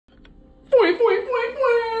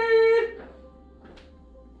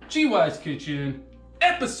Acai Kitchen,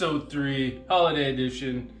 episode 3, holiday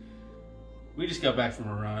edition. We just got back from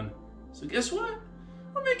a run. So guess what?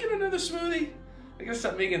 We're making another smoothie. I gotta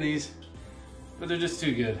stop making these, but they're just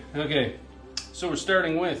too good. Okay, so we're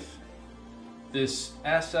starting with this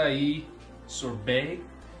acai sorbet.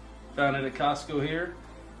 Found it at Costco here.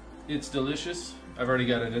 It's delicious. I've already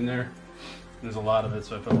got it in there. There's a lot of it,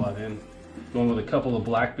 so I put a lot in. Going with a couple of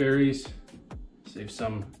blackberries. Save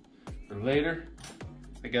some for later.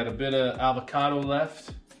 I got a bit of avocado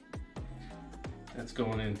left. That's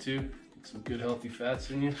going in too. Get some good healthy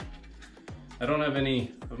fats in you. I don't have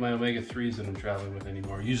any of my omega-3s that I'm traveling with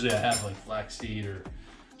anymore. Usually I have like flaxseed or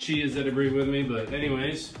chias that I bring with me, but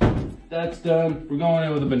anyways, that's done. We're going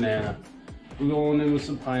in with a banana. We're going in with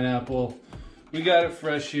some pineapple. We got it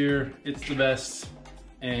fresh here. It's the best.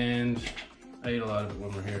 And I ate a lot of it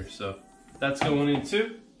when we're here. So that's going in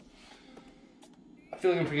too. I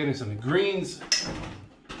feel like I'm forgetting something. Greens.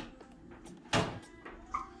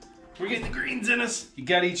 We're getting the greens in us. You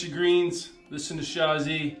gotta eat your greens. Listen to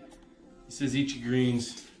Shazi. He says eat your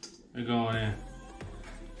greens. They're going in.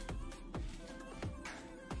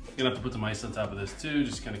 Gonna have to put some ice on top of this too.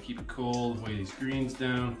 Just kind of keep it cold. Weigh these greens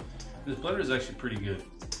down. This blender is actually pretty good.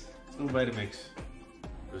 It's no Vitamix.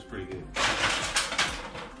 It was pretty good.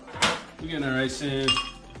 We're getting our ice in.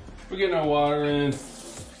 We're getting our water in.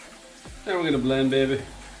 Now we're gonna blend, baby.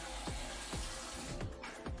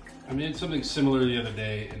 I made something similar the other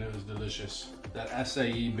day and it was delicious. That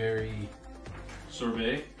acai berry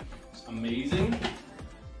sorbet. It's amazing.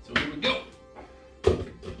 So here we go.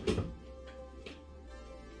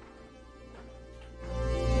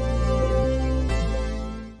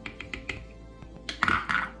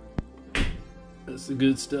 That's the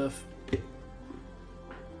good stuff.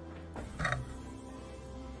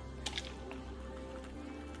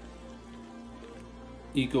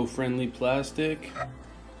 Eco-friendly plastic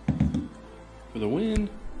for the win.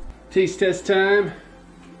 Taste test time.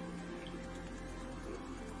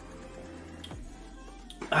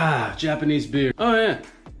 Ah, Japanese beer. Oh yeah,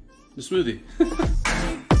 the smoothie.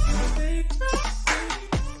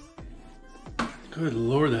 Good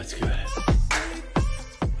Lord, that's good.